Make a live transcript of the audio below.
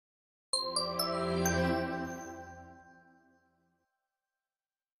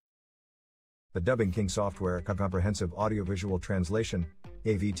The Dubbing King software, comprehensive audiovisual translation,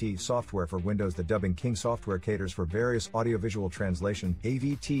 AVT software for Windows. The Dubbing King software caters for various audiovisual translation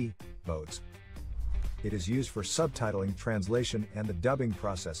 (AVT) modes. It is used for subtitling, translation, and the dubbing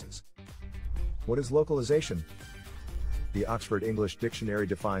processes. What is localization? The Oxford English Dictionary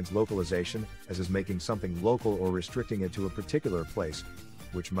defines localization as making something local or restricting it to a particular place,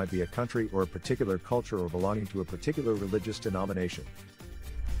 which might be a country or a particular culture or belonging to a particular religious denomination.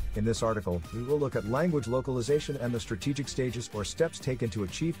 In this article, we will look at language localization and the strategic stages or steps taken to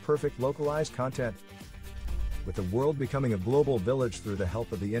achieve perfect localized content. With the world becoming a global village through the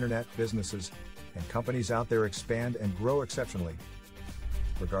help of the internet, businesses and companies out there expand and grow exceptionally.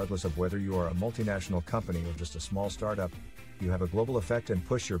 Regardless of whether you are a multinational company or just a small startup, you have a global effect and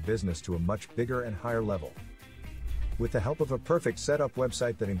push your business to a much bigger and higher level. With the help of a perfect setup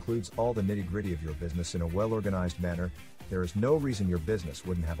website that includes all the nitty-gritty of your business in a well-organized manner, there is no reason your business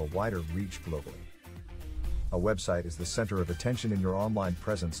wouldn't have a wider reach globally. A website is the center of attention in your online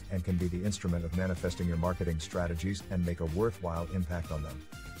presence and can be the instrument of manifesting your marketing strategies and make a worthwhile impact on them.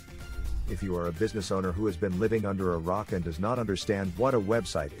 If you are a business owner who has been living under a rock and does not understand what a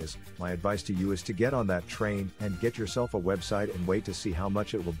website is, my advice to you is to get on that train and get yourself a website and wait to see how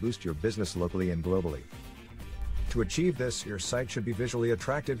much it will boost your business locally and globally. To achieve this, your site should be visually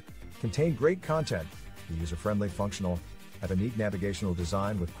attractive, contain great content, be user-friendly, functional, have a neat navigational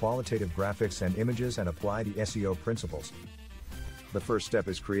design with qualitative graphics and images, and apply the SEO principles. The first step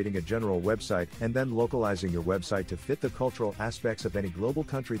is creating a general website and then localizing your website to fit the cultural aspects of any global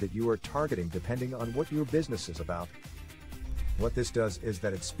country that you are targeting depending on what your business is about. What this does is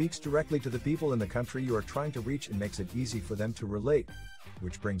that it speaks directly to the people in the country you are trying to reach and makes it easy for them to relate,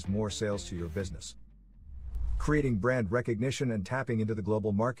 which brings more sales to your business. Creating brand recognition and tapping into the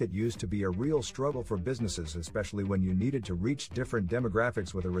global market used to be a real struggle for businesses, especially when you needed to reach different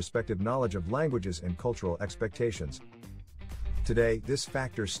demographics with a respective knowledge of languages and cultural expectations. Today, this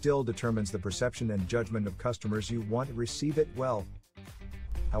factor still determines the perception and judgment of customers you want to receive it well.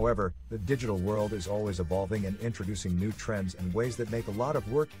 However, the digital world is always evolving and introducing new trends and ways that make a lot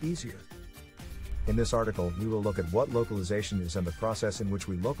of work easier. In this article, we will look at what localization is and the process in which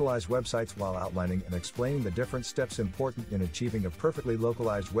we localize websites while outlining and explaining the different steps important in achieving a perfectly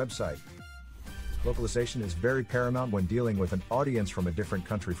localized website. Localization is very paramount when dealing with an audience from a different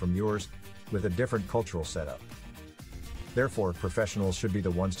country from yours, with a different cultural setup. Therefore, professionals should be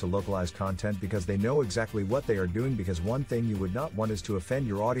the ones to localize content because they know exactly what they are doing, because one thing you would not want is to offend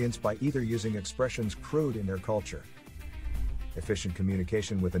your audience by either using expressions crude in their culture. Efficient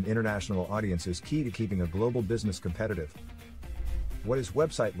communication with an international audience is key to keeping a global business competitive. What is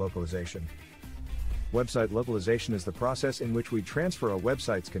website localization? Website localization is the process in which we transfer a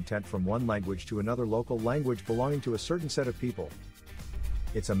website's content from one language to another local language belonging to a certain set of people.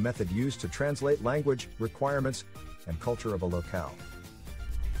 It's a method used to translate language, requirements, and culture of a locale.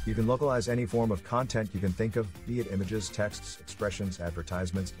 You can localize any form of content you can think of, be it images, texts, expressions,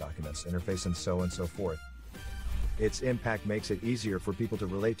 advertisements, documents, interface, and so on and so forth. Its impact makes it easier for people to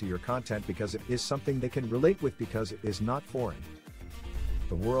relate to your content because it is something they can relate with because it is not foreign.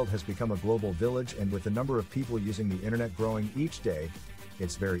 The world has become a global village, and with the number of people using the internet growing each day,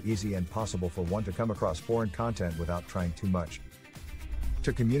 it's very easy and possible for one to come across foreign content without trying too much.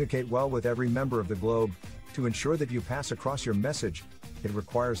 To communicate well with every member of the globe, to ensure that you pass across your message, it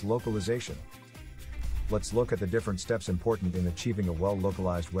requires localization. Let's look at the different steps important in achieving a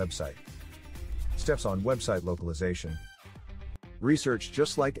well-localized website. Steps on website localization. Research.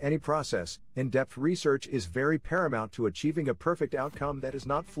 Just like any process, in-depth research is very paramount to achieving a perfect outcome that is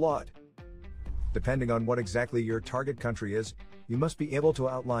not flawed. Depending on what exactly your target country is, you must be able to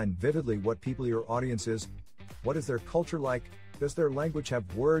outline vividly what people your audience is. What is their culture like? Does their language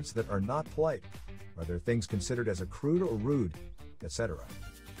have words that are not polite? Are there things considered as a crude or rude, etc.?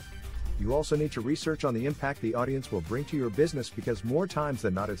 You also need to research on the impact the audience will bring to your business, because more times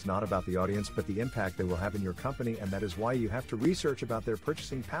than not it's not about the audience but the impact they will have in your company, and that is why you have to research about their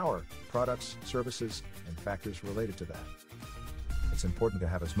purchasing power, products, services, and factors related to that. It's important to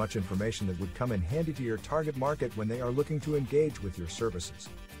have as much information that would come in handy to your target market when they are looking to engage with your services.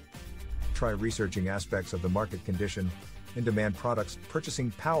 Try researching aspects of the market condition, in-demand products, purchasing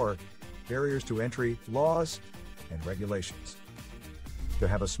power, barriers to entry, laws, and regulations. To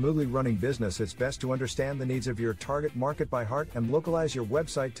have a smoothly running business, it's best to understand the needs of your target market by heart and localize your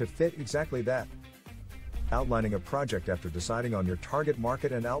website to fit exactly that. Outlining a project. After deciding on your target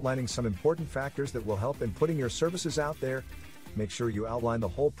market and outlining some important factors that will help in putting your services out there, make sure you outline the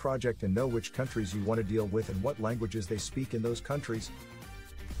whole project and know which countries you want to deal with and what languages they speak in those countries.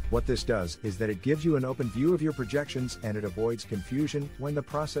 What this does is that it gives you an open view of your projections and it avoids confusion when the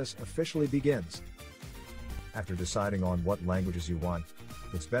process officially begins. After deciding on what languages you want,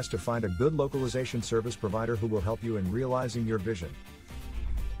 it's best to find a good localization service provider who will help you in realizing your vision.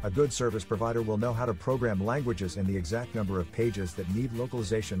 A good service provider will know how to program languages and the exact number of pages that need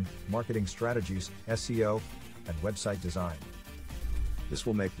localization, marketing strategies, SEO, and website design. This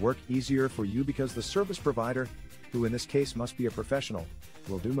will make work easier for you because the service provider, who in this case must be a professional,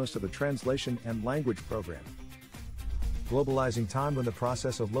 will do most of the translation and language program. Globalizing time. When the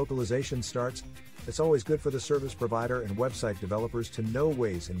process of localization starts, it's always good for the service provider and website developers to know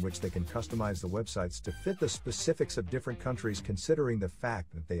ways in which they can customize the websites to fit the specifics of different countries, considering the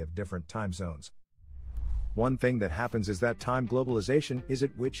fact that they have different time zones. One thing that happens is that time globalization is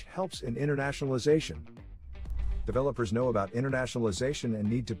it which helps in internationalization. Developers know about internationalization and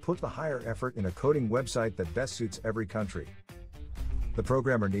need to put the higher effort in a coding website that best suits every country. The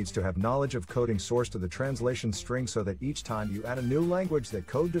programmer needs to have knowledge of coding source to the translation string so that each time you add a new language, that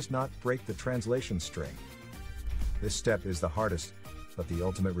code does not break the translation string. This step is the hardest, but the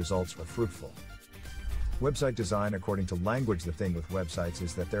ultimate results are fruitful. Website design. According to language, the thing with websites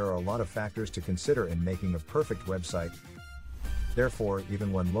is that there are a lot of factors to consider in making a perfect website. Therefore,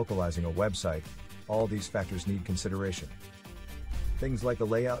 even when localizing a website, all these factors need consideration. Things like the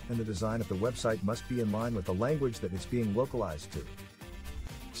layout and the design of the website must be in line with the language that it's being localized to.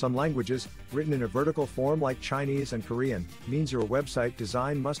 Some languages, written in a vertical form like Chinese and Korean, means your website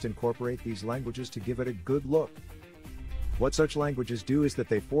design must incorporate these languages to give it a good look. What such languages do is that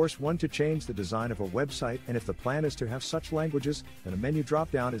they force one to change the design of a website, and if the plan is to have such languages, then a menu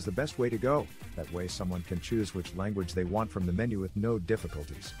drop-down is the best way to go. That way someone can choose which language they want from the menu with no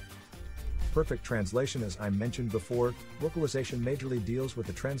difficulties. Perfect translation. As I mentioned before, localization majorly deals with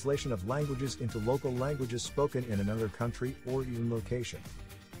the translation of languages into local languages spoken in another country or even location.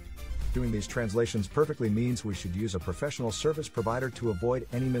 Doing these translations perfectly means we should use a professional service provider to avoid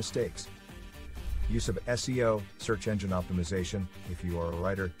any mistakes. Use of SEO, search engine optimization. If you are a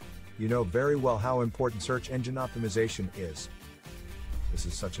writer, you know very well how important search engine optimization is. This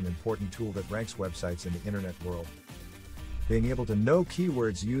is such an important tool that ranks websites in the internet world. Being able to know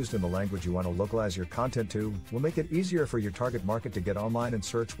keywords used in the language you want to localize your content to will make it easier for your target market to get online and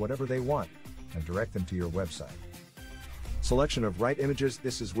search whatever they want, and direct them to your website. Selection of right images.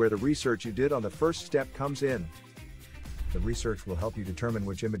 This is where the research you did on the first step comes in. The research will help you determine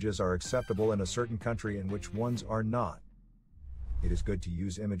which images are acceptable in a certain country and which ones are not. It is good to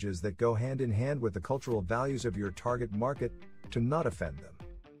use images that go hand in hand with the cultural values of your target market to not offend them.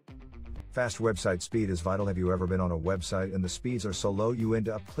 Fast website speed is vital. Have you ever been on a website and the speeds are so low you end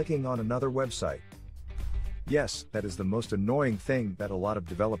up clicking on another website? Yes, that is the most annoying thing that a lot of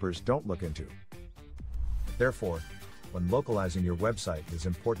developers don't look into. Therefore, when localizing your website, it is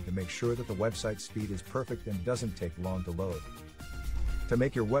important to make sure that the website speed is perfect and doesn't take long to load. To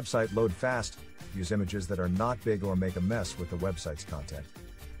make your website load fast, use images that are not big or make a mess with the website's content.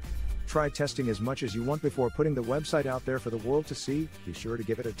 Try testing as much as you want before putting the website out there for the world to see. Be sure to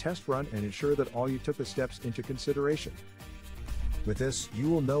give it a test run and ensure that all you took the steps into consideration. With this, you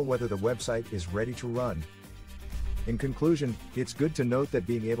will know whether the website is ready to run. In conclusion, it's good to note that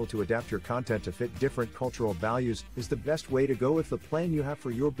being able to adapt your content to fit different cultural values is the best way to go if the plan you have for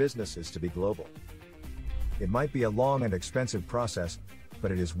your business is to be global. It might be a long and expensive process,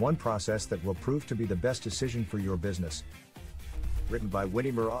 but it is one process that will prove to be the best decision for your business. Written by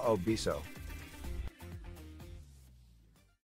Winnie Murao Biso.